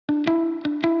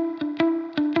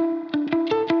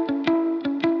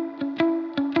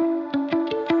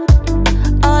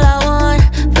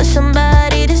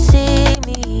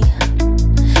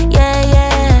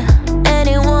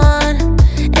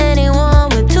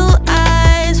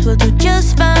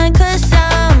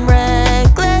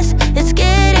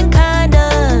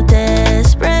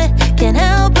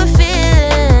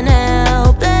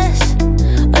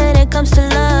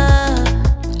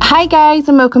Hi guys,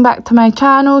 and welcome back to my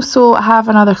channel. So I have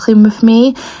another clean with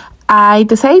me. I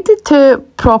decided to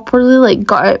properly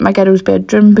gut out my girl's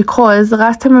bedroom because the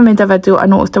last time I made a video I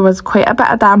noticed there was quite a bit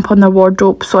of damp on their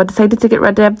wardrobe, so I decided to get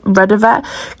rid of it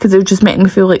because it was just making me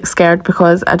feel scared,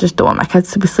 because I just don't want my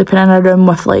kids to be sleeping in a room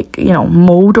with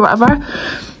mold or whatever.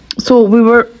 So we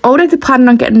were already planning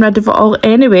on getting rid of it all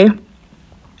anyway,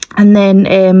 and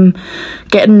then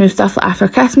getting new stuff after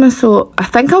Christmas. So I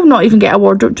think I'll not even get a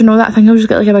wardrobe, do you know that? I think I'll just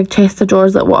get a big chest of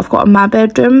drawers like what I've got in my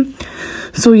bedroom.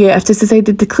 So yeah, I've just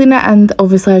decided to clean it, and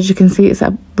obviously as you can see it's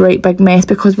a right big mess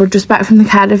because we're just back from the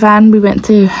caravan. We went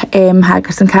to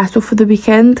Hagerson Castle for the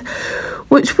weekend,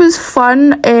 which was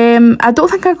fun. I don't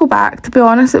think I'll go back, to be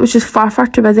honest. It was just far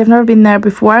too busy. I've never been there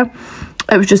before.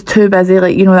 It was just too busy,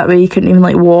 that way you couldn't even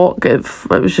walk. It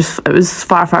was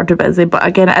far too busy. But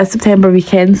again, it is September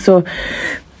weekend, so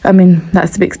I mean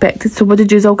that's to be expected. So what did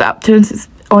you all get up to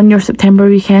on your September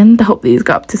weekend? I hope that you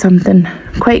got up to something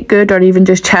quite good, or even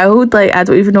just chilled. I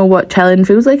don't even know what chilling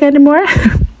feels like anymore.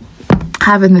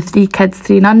 Having the 3 kids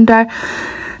 3 and under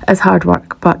is hard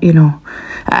work, but it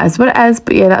is what it is.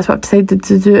 But yeah, that's what I've decided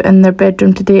to do in their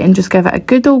bedroom today, and just give it a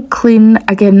good old clean.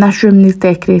 Again, this room needs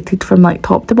decorated from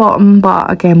top to bottom, but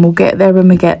again we'll get there when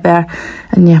we get there.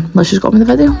 And yeah, let's just go on with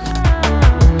the video.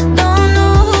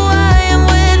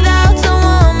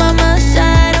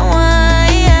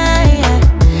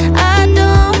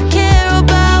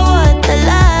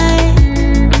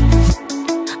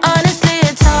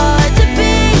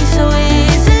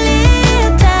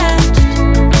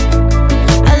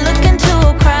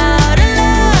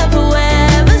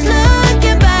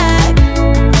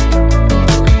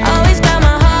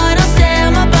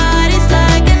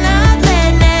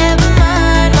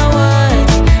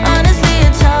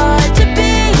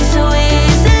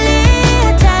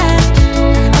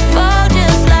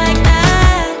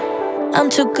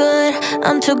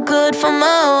 I'm too good for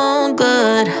my own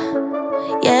good.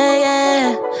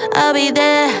 Yeah, I'll be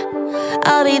there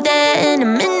in a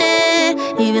minute,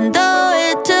 even though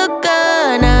it took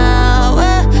an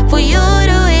hour for you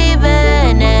to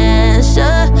even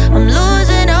answer. I'm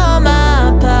losing all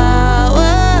my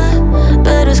power,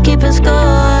 but who's keeping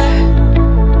score?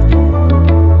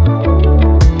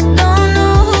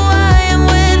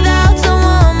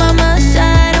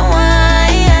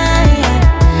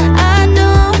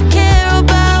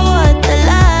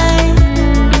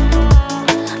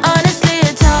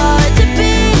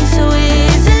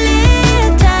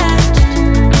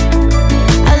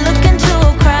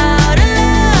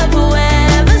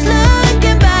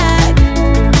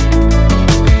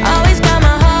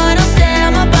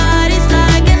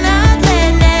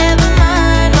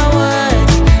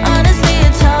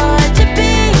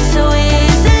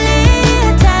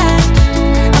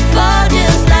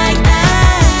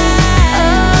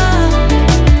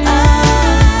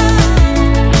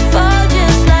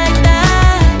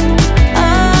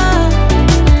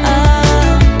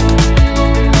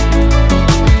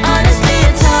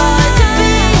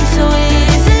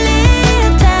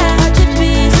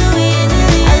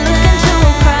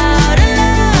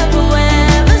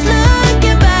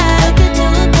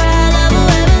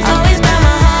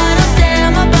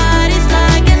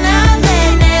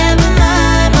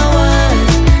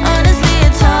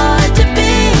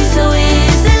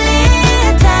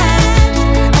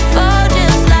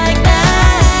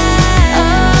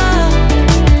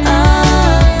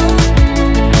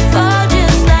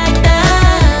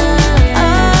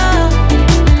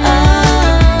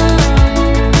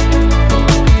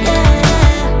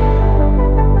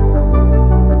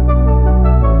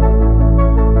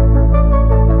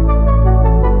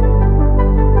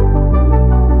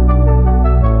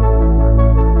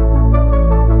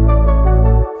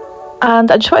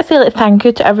 And I just want to say thank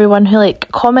you to everyone who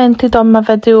commented on my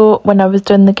video when I was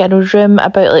doing the girls' room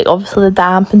about obviously the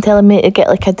damp, and telling me to get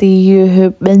a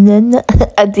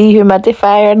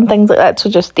dehumidifier and things like that. So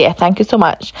just thank you so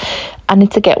much. I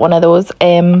need to get one of those.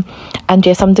 And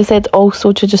yeah, somebody said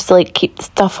also to just keep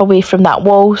stuff away from that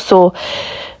wall. So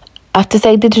I've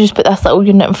decided to just put this little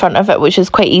unit in front of it, which is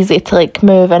quite easy to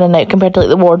move in and out compared to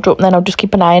the wardrobe. And then I'll just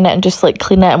keep an eye on it and just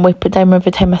clean it and wipe it down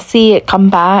every time I see it come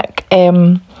back.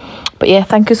 But yeah,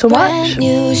 thank you so much. Brand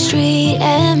new street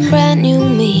and brand new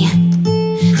me,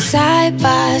 side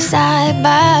by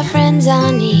friends I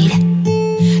need.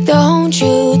 Don't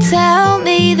you tell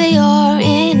me that you're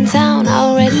in town, I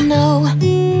already know.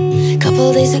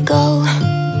 Couple days ago.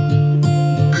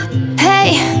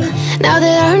 Hey, now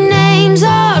that our names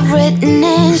are written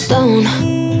in stone,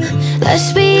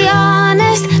 let's be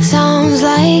honest, sounds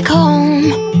like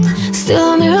home.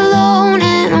 Still I'm here alone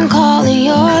and I'm calling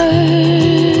your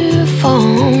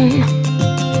phone.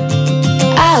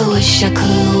 wish I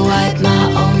could wipe my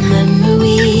own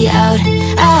memory out.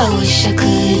 I wish I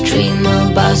could dream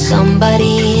about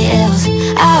somebody else.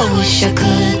 I wish I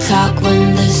could talk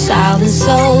when the silence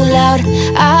so loud.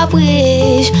 I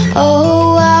wish,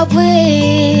 oh I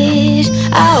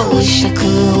wish I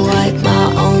could wipe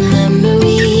my own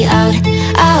memory out.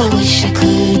 I wish I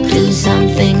could do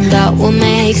something that will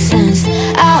make sense.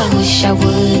 I wish I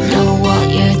would know what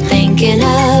you're thinking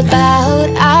about.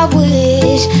 I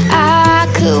wish I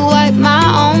could wipe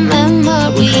my own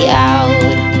memory out.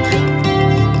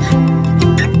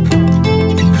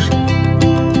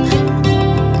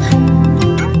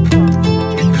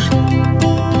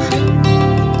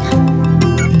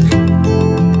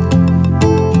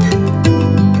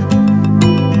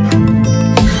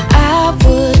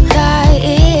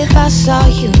 Saw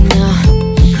you now.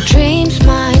 Dreams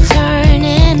might turn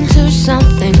into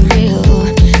something real.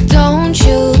 Don't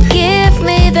you give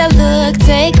me that look,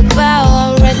 take a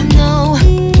bow. Already know,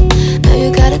 now you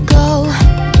gotta go.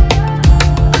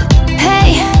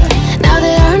 Hey, now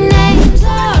that our names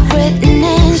are written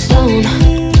in stone,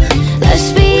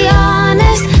 let's be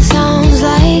honest, sounds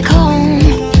like home.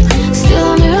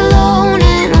 Still I'm here alone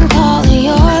and I'm calling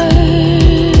your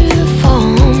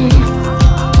phone.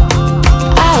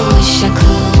 I wish I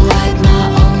could wipe my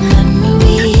own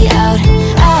memory out.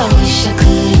 I wish I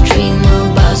could dream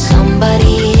about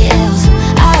somebody else.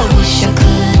 I wish I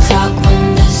could talk when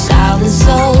the silence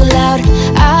so loud.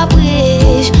 I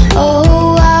wish,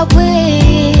 oh I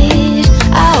wish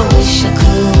I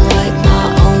could wipe my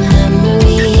own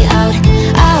memory out.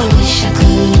 I wish I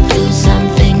could do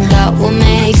something that will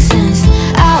make sense.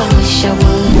 I wish I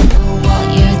would know what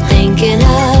you're thinking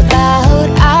about.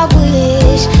 I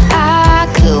wish I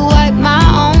could wipe my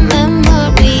own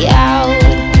memory out.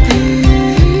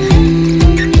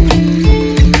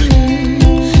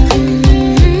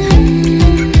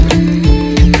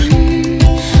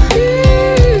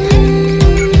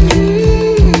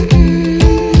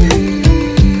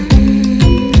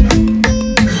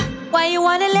 Why you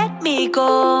wanna let me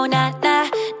go now?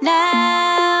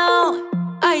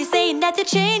 Are you saying that to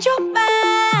change your mind?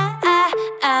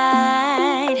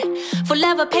 For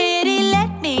love or pity,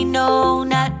 let me know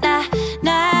now.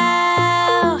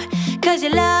 Cause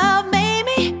your love made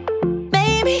me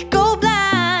go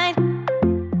blind.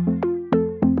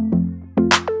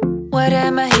 What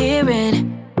am I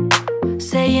hearing?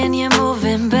 Saying you're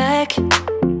moving back.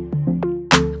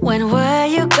 When were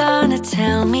you gonna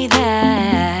tell me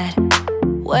that?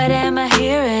 What am I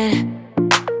hearing?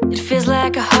 It feels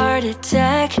like a heart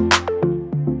attack.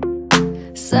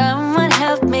 Someone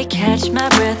help me catch my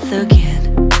breath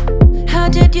again. How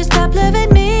did you stop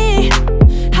loving me?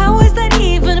 How is that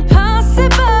even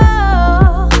possible?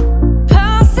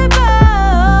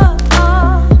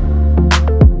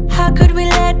 How could we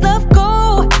let love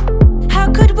go? How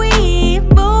could we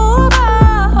move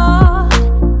on?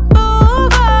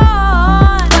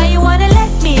 Why you wanna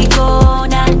let me go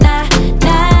now?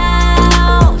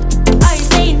 Are you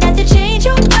saying that to change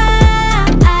your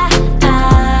mind?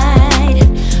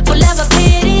 For love or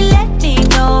pity, let me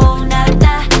know now.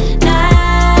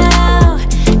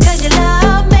 Cause your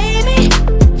love made me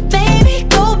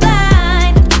go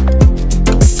blind.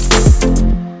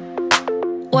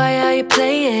 Why are you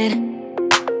playing?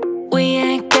 We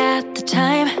ain't got the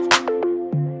time.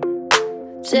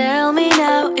 Tell me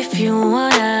now if you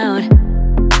want out.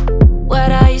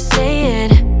 What are you saying?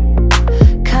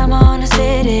 Come on and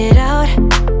spit it out.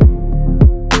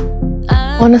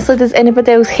 Honestly, does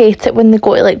anybody else hate it when they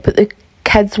go to like put the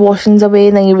kids' washings away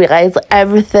and then you realise like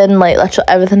everything, like literally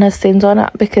everything has stains on it?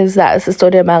 Because that is the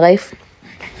story of my life.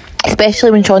 Especially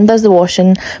when Sean does the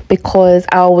washing, because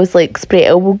I always like spray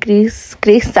elbow grease,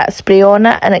 that spray on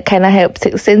it, and it kind of helps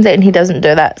take the stains out, and he doesn't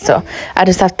do that, so I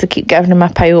just have to keep giving him a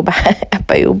pile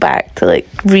back to like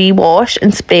re-wash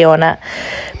and spray on it.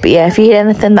 But yeah, if you hear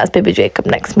anything, that's baby Jacob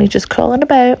next to me just crawling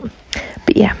about.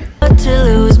 But yeah. To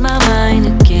lose my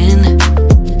mind again.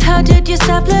 How did you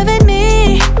stop loving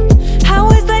me?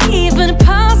 How is that even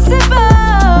possible?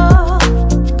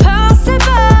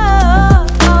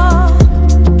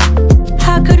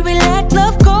 How could we let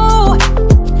love go?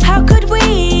 How could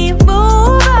we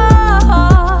move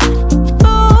on?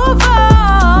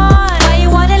 Why you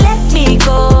wanna let me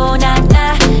go now?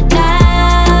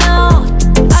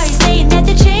 Are you saying that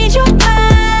to change your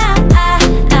mind?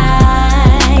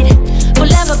 For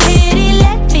love or pity,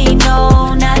 let me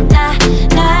know now.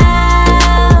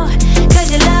 Cause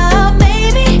your love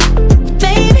made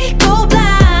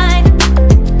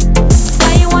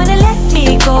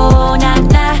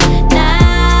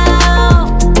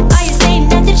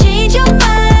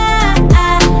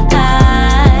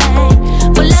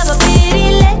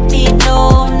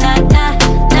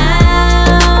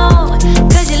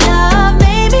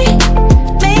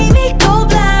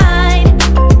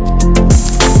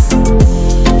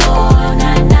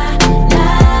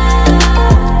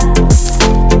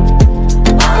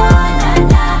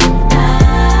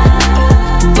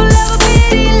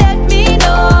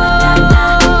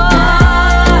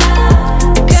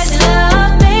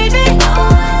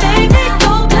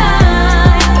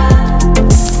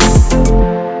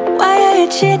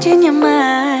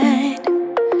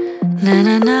Na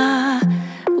na na,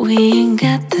 we ain't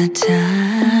got the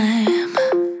time.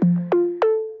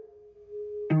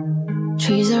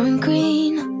 Trees aren't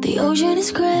green, the ocean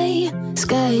is grey,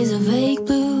 sky is a vague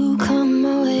blue, come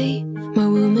my way. My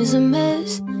room is a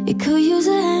mess, it could use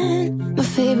a hand. My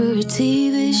favorite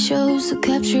TV shows are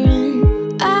capturing.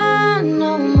 I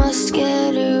know I must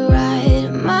get it right,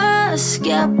 must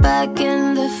get back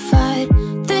in the fight.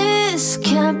 This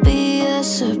can't be a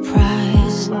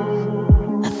surprise,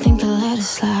 I think I'll let it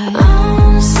slide.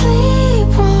 I'm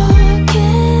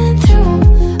sleepwalking through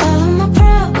all of my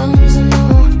problems. I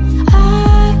know I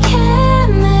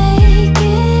can't make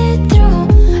it through.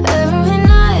 Every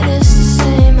night it's the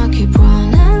same, I keep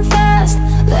running fast,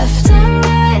 left and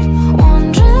right,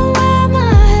 wondering where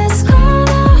my head's gone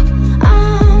now.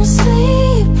 I'm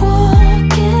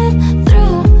sleepwalking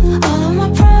through all of my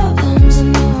problems. I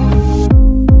know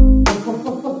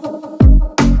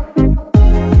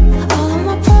all of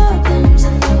my problems. I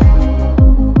know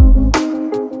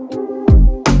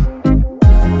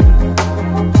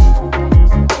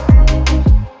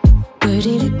where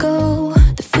did it go?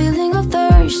 The feeling of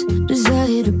thirst,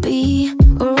 desire to be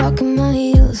a rock in my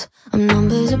heels. I'm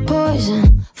numb as a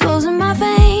poison, flows in my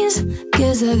veins.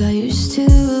 Guess I got used to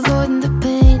avoiding the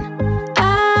pain.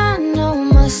 I know I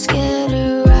must get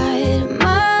it right,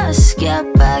 must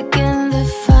get back in the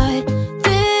fight.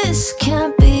 This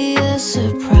can't be a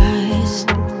surprise,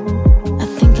 I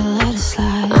think I'll let it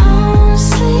slide. I'm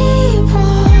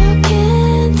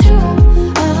sleepwalking through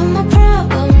all of my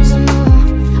problems. I know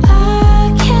I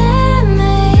can't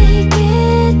make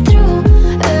it through.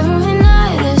 Every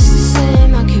night it's the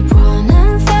same, I keep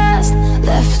running fast,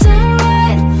 left and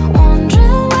right,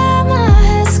 wondering where my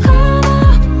head's gone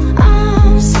now.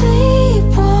 I'm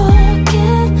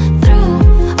sleepwalking through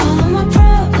all of my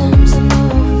problems. I know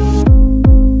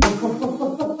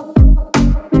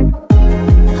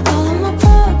all of my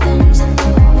problems. I know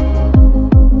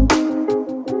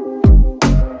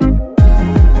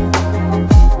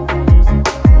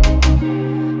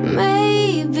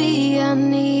maybe I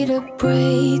need a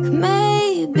break,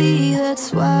 maybe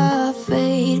that's why I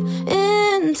fade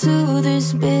into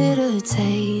this bitter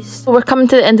taste. We're coming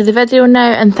to the end of the video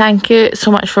now, and thank you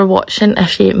so much for watching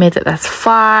if you made it this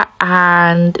far.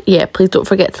 And yeah, please don't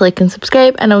forget to like and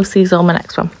subscribe, and I'll see you all in my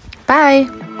next one. Bye.